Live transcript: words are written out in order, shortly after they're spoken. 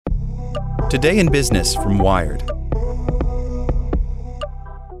Today in Business from Wired.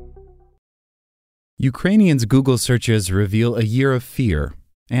 Ukrainians' Google searches reveal a year of fear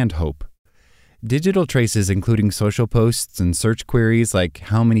and hope. Digital traces including social posts and search queries like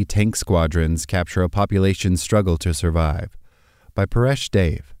 "How many tank squadrons" capture a population's struggle to survive. By Paresh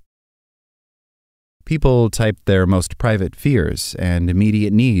Dave. People typed their most private fears and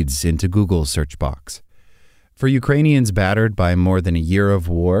immediate needs into Google's search box. For Ukrainians battered by more than a year of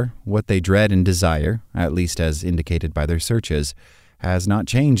war, what they dread and desire, at least as indicated by their searches, has not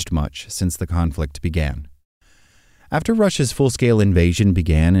changed much since the conflict began. After Russia's full-scale invasion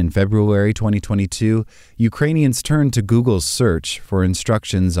began in February 2022, Ukrainians turned to Google's search for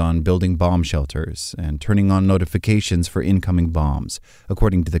instructions on building bomb shelters and turning on notifications for incoming bombs,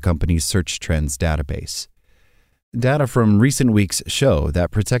 according to the company's Search Trends database. Data from recent weeks show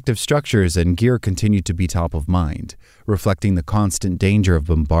that protective structures and gear continue to be top of mind, reflecting the constant danger of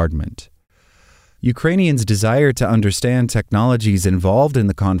bombardment. Ukrainians' desire to understand technologies involved in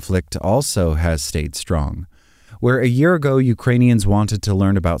the conflict also has stayed strong. Where a year ago Ukrainians wanted to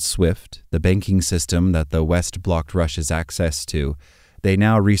learn about SWIFT, the banking system that the West blocked Russia's access to, they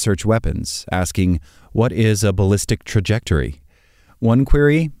now research weapons, asking, "What is a ballistic trajectory?" One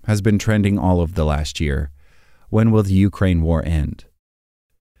query has been trending all of the last year. When will the Ukraine war end?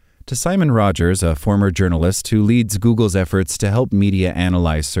 To Simon Rogers, a former journalist who leads Google's efforts to help media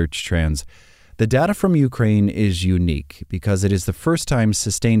analyze search trends, the data from Ukraine is unique because it is the first time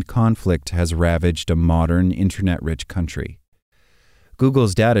sustained conflict has ravaged a modern, internet-rich country.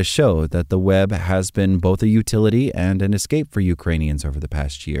 Google's data show that the web has been both a utility and an escape for Ukrainians over the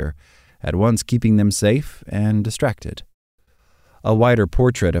past year, at once keeping them safe and distracted. A wider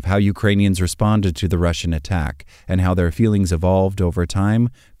portrait of how Ukrainians responded to the Russian attack and how their feelings evolved over time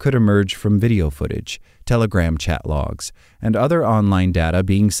could emerge from video footage, Telegram chat logs, and other online data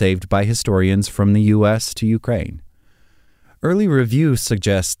being saved by historians from the U.S. to Ukraine. Early review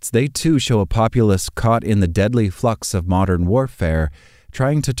suggests they too show a populace caught in the deadly flux of modern warfare,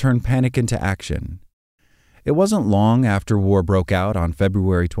 trying to turn panic into action. It wasn't long after war broke out on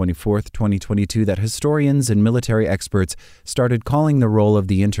February 24, 2022, that historians and military experts started calling the role of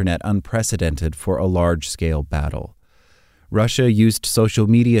the internet unprecedented for a large-scale battle. Russia used social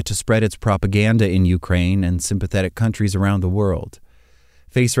media to spread its propaganda in Ukraine and sympathetic countries around the world.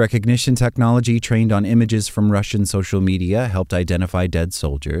 Face recognition technology trained on images from Russian social media helped identify dead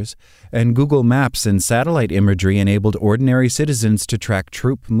soldiers, and Google Maps and satellite imagery enabled ordinary citizens to track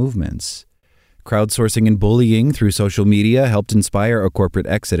troop movements. Crowdsourcing and bullying through social media helped inspire a corporate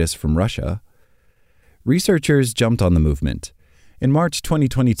exodus from Russia. Researchers jumped on the movement. In March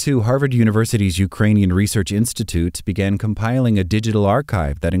 2022, Harvard University's Ukrainian Research Institute began compiling a digital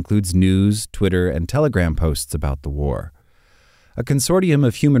archive that includes news, Twitter, and Telegram posts about the war. A consortium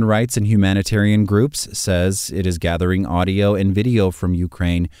of human rights and humanitarian groups says it is gathering audio and video from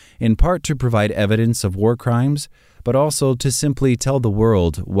Ukraine in part to provide evidence of war crimes, but also to simply tell the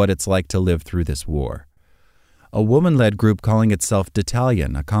world what it's like to live through this war. A woman-led group calling itself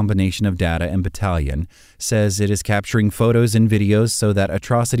Detallion, a combination of data and battalion, says it is capturing photos and videos so that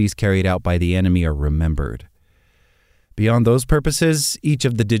atrocities carried out by the enemy are remembered. Beyond those purposes, each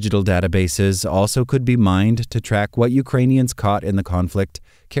of the digital databases also could be mined to track what Ukrainians caught in the conflict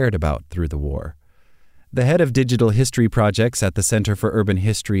cared about through the war. The head of digital history projects at the Center for Urban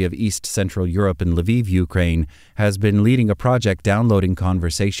History of East Central Europe in Lviv, Ukraine, has been leading a project downloading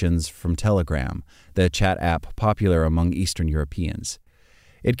conversations from Telegram, the chat app popular among Eastern Europeans.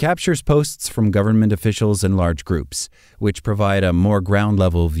 It captures posts from government officials and large groups, which provide a more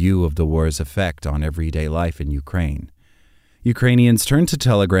ground-level view of the war's effect on everyday life in Ukraine. Ukrainians turn to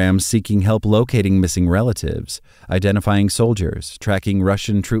Telegram seeking help locating missing relatives, identifying soldiers, tracking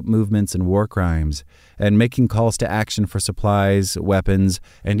Russian troop movements and war crimes, and making calls to action for supplies, weapons,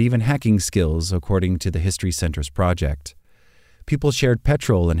 and even hacking skills, according to the History Center's project. People shared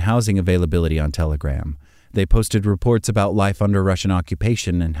petrol and housing availability on Telegram. They posted reports about life under Russian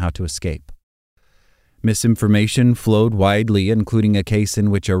occupation and how to escape. Misinformation flowed widely, including a case in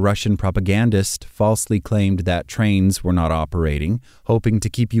which a Russian propagandist falsely claimed that trains were not operating, hoping to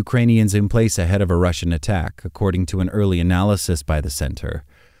keep Ukrainians in place ahead of a Russian attack, according to an early analysis by the center.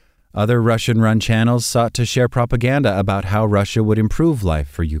 Other Russian-run channels sought to share propaganda about how Russia would improve life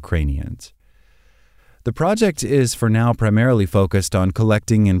for Ukrainians. The project is for now primarily focused on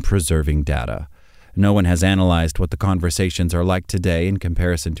collecting and preserving data. No one has analyzed what the conversations are like today in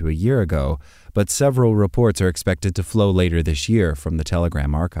comparison to a year ago, but several reports are expected to flow later this year from the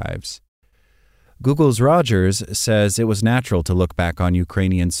Telegram archives. Google's Rogers says it was natural to look back on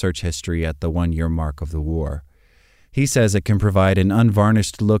Ukrainian search history at the one-year mark of the war. He says it can provide an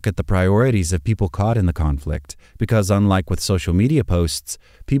unvarnished look at the priorities of people caught in the conflict, because unlike with social media posts,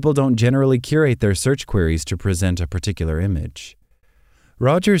 people don't generally curate their search queries to present a particular image.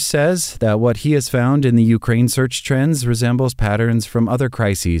 Rogers says that what he has found in the Ukraine search trends resembles patterns from other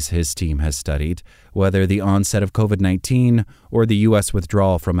crises his team has studied, whether the onset of COVID-19 or the U.S.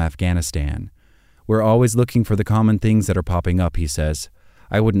 withdrawal from Afghanistan. We're always looking for the common things that are popping up, he says.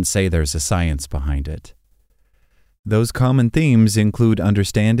 I wouldn't say there's a science behind it. Those common themes include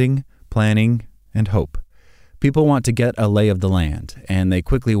understanding, planning, and hope. People want to get a lay of the land, and they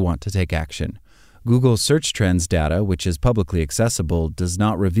quickly want to take action. Google's search trends data, which is publicly accessible, does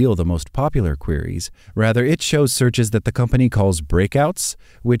not reveal the most popular queries. Rather, it shows searches that the company calls breakouts,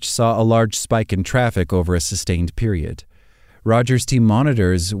 which saw a large spike in traffic over a sustained period. Rogers' team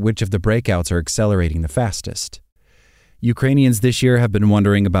monitors which of the breakouts are accelerating the fastest. Ukrainians this year have been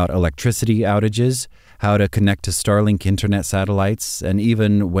wondering about electricity outages, how to connect to Starlink internet satellites, and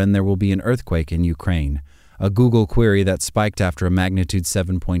even when there will be an earthquake in Ukraine. A Google query that spiked after a magnitude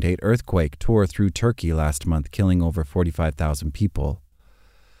 7.8 earthquake tore through Turkey last month, killing over 45,000 people.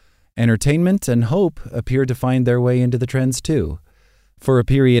 Entertainment and hope appear to find their way into the trends too. For a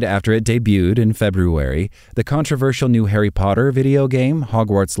period after it debuted in February, the controversial new Harry Potter video game,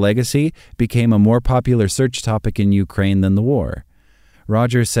 Hogwarts Legacy, became a more popular search topic in Ukraine than the war.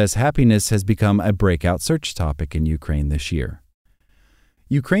 Rogers says happiness has become a breakout search topic in Ukraine this year.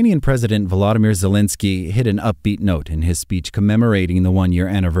 Ukrainian President Volodymyr Zelensky hit an upbeat note in his speech commemorating the one-year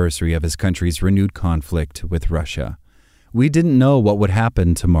anniversary of his country's renewed conflict with Russia. We didn't know what would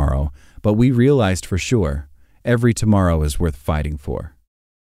happen tomorrow, but we realized for sure every tomorrow is worth fighting for.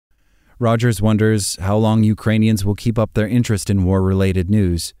 Rogers wonders how long Ukrainians will keep up their interest in war-related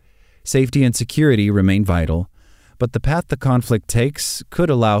news. Safety and security remain vital, but the path the conflict takes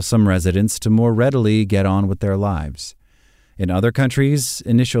could allow some residents to more readily get on with their lives. In other countries,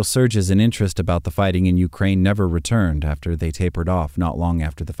 initial surges in interest about the fighting in Ukraine never returned after they tapered off not long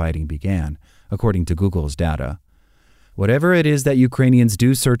after the fighting began, according to Google's data. Whatever it is that Ukrainians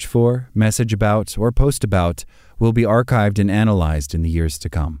do search for, message about, or post about will be archived and analyzed in the years to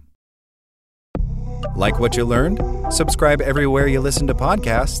come. Like what you learned? Subscribe everywhere you listen to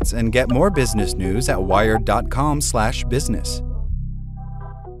podcasts and get more business news at wired.com/business.